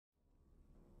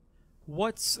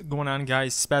What's going on,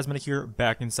 guys? Spazmattic here,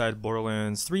 back inside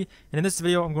Borderlands 3, and in this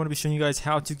video I'm going to be showing you guys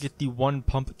how to get the one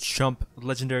pump chump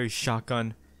legendary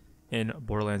shotgun in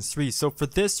Borderlands 3. So for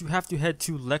this you have to head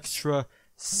to Lectra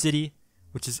City,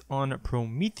 which is on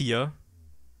Promethea.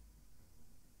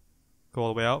 Go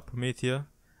all the way out, Promethea,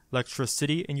 Lectra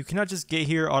City, and you cannot just get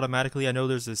here automatically. I know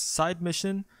there's a side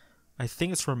mission, I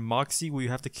think it's from Moxie, where you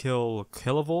have to kill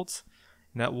Kilovolt,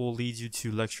 and that will lead you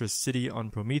to Lectra City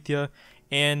on Promethea.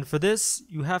 And for this,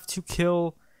 you have to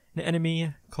kill an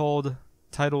enemy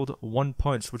titled One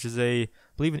Punch, which is I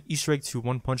believe an Easter egg to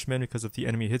One Punch Man, because if the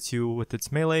enemy hits you with its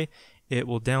melee, it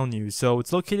will down you. So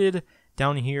it's located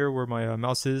down here where my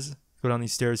mouse is. Go down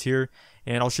these stairs here,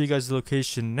 and I'll show you guys the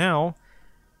location now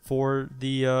for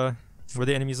the where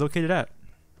the enemy is located at.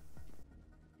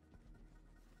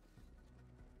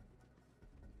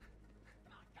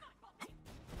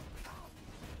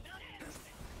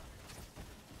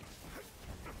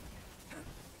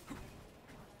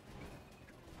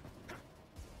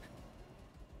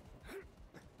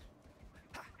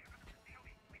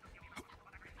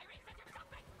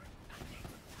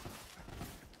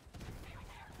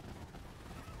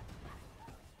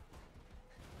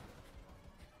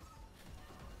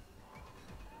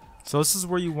 So this is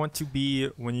where you want to be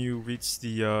when you reach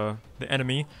the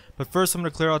enemy. But first I'm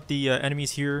going to clear out the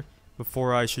enemies here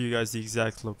before I show you guys the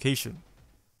exact location.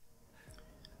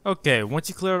 Okay, once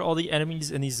you clear out all the enemies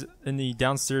in the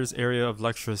downstairs area of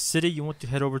Lectra City, you want to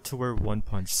head over to where One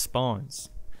Punch spawns.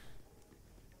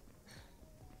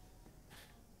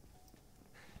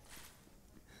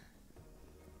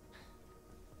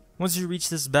 Once you reach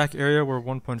this back area where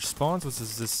One Punch spawns, which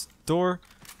is this door,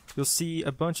 you'll see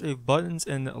a bunch of buttons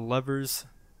and levers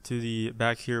to the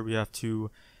back here. We have to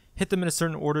hit them in a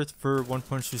certain order for One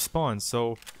Punch to spawn.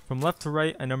 So from left to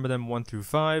right, I number them 1 through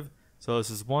 5. So this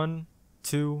is 1,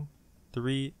 2,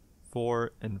 3,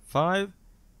 4, and 5.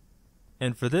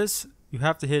 And for this, you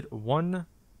have to hit 1,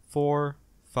 4,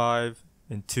 5,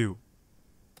 and 2.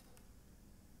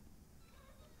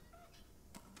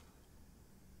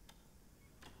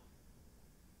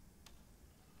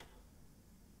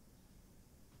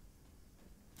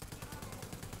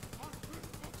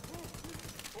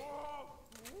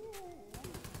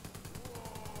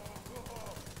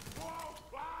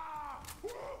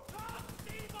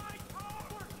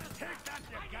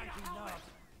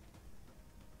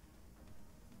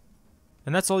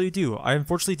 And that's all you do. I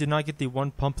unfortunately did not get the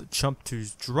one pump chump to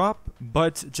drop,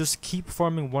 but just keep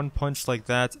farming One Punch like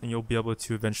that and you'll be able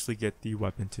to eventually get the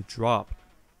weapon to drop.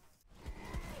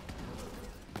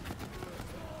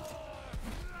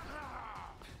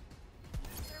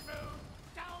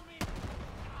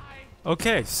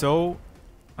 Okay, so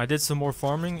I did some more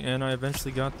farming and I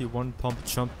eventually got the one pump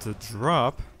chump to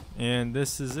drop, and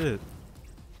this is it.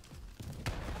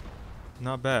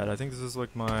 Not bad. I think this is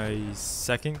like my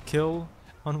second kill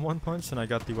on One Punch and I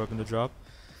got the weapon to drop.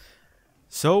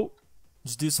 So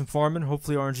just do some farming,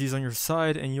 hopefully RNG is on your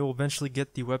side and you'll eventually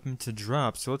get the weapon to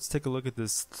drop. So let's take a look at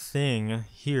this thing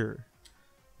here.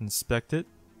 Inspect it.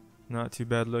 Not too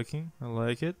bad looking. I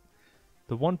like it.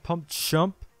 The one pump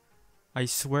chump, I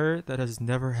swear that has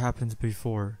never happened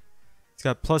before. It's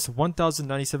got plus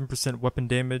 1097% weapon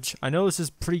damage. I know this is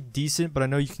pretty decent, but I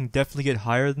know you can definitely get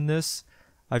higher than this.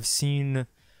 I've seen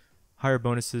higher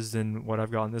bonuses than what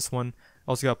I've got on this one.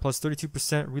 Also got plus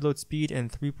 32% reload speed and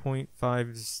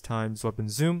 3.5 times weapon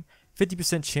zoom.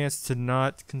 50% chance to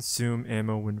not consume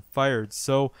ammo when fired.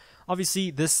 So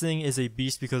obviously this thing is a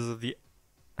beast because of the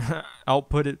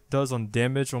output it does on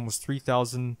damage. Almost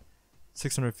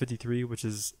 3,653, which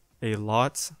is a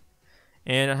lot.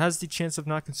 And it has the chance of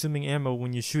not consuming ammo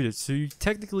when you shoot it. So you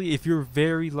technically, if you're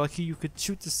very lucky, you could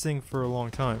shoot this thing for a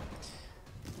long time.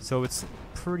 So it's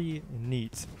pretty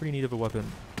neat of a weapon.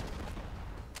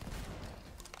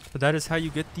 But that is how you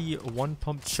get the one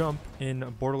pump chump in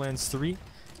Borderlands 3.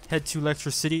 Head to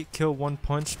Lectra City, kill One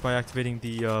Punch by activating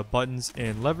the buttons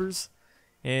and levers,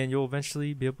 and you'll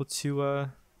eventually be able to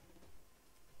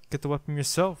get the weapon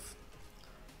yourself.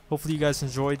 Hopefully you guys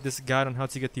enjoyed this guide on how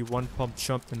to get the one pump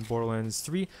chump in Borderlands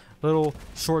 3. Little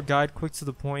short guide, quick to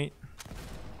the point.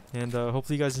 And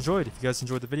hopefully you guys enjoyed. If you guys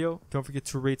enjoyed the video, don't forget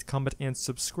to rate, comment, and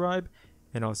subscribe.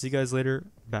 And I'll see you guys later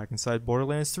back inside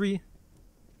Borderlands 3.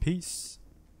 Peace.